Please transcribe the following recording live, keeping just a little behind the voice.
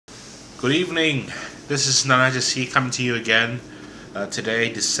Good evening. This is Nanaja C coming to you again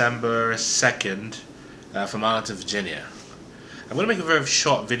today, December 2nd, from Arlington, Virginia. I'm going to make a very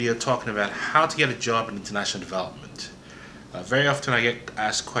short video talking about how to get a job in international development. Very often I get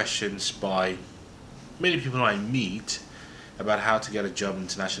asked questions by many people I meet about how to get a job in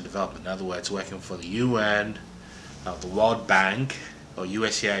international development. In other words, working for the UN, the World Bank, or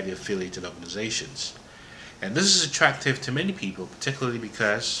USAID the affiliated organizations. And this is attractive to many people, particularly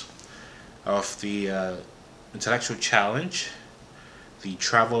because of the intellectual challenge, the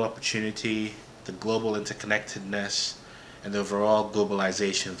travel opportunity, the global interconnectedness, and the overall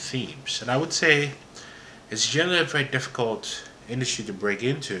globalization themes. And I would say it's generally a very difficult industry to break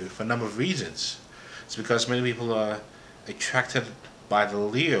into for a number of reasons. It's because many people are attracted by the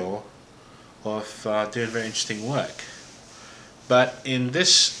lure of doing very interesting work. But in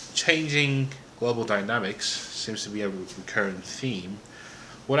this changing global dynamics, seems to be a recurring theme,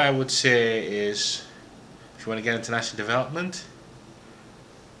 what I would say is, if you want to get international development,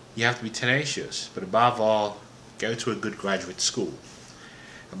 you have to be tenacious, but above all, go to a good graduate school.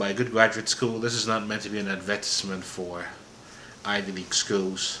 And by a good graduate school, this is not meant to be an advertisement for Ivy League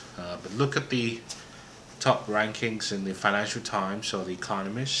schools, but look at the top rankings in the Financial Times or the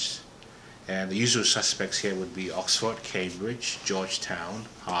Economist, and the usual suspects here would be Oxford, Cambridge, Georgetown,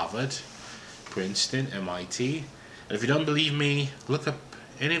 Harvard, Princeton, MIT. And if you don't believe me, look up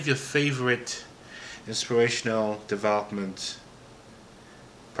any of your favorite inspirational development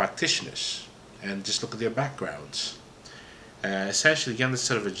practitioners and just look at their backgrounds. Essentially, getting this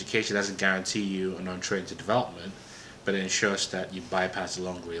sort of education doesn't guarantee you an entree into development, but it ensures that you bypass the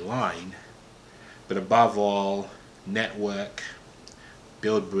long grey line. But above all, network,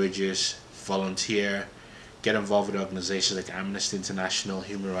 build bridges, volunteer, get involved with organizations like Amnesty International,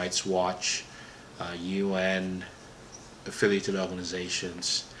 Human Rights Watch, UN, affiliated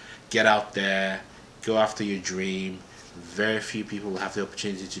organizations. Get out there, go after your dream. Very few people will have the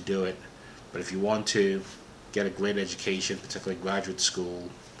opportunity to do it, but if you want to, get a great education, particularly graduate school,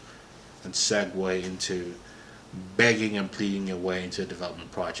 and segue into begging and pleading your way into a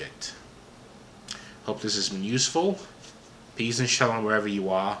development project. Hope this has been useful. Peace and shalom wherever you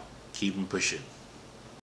are. Keep on pushing.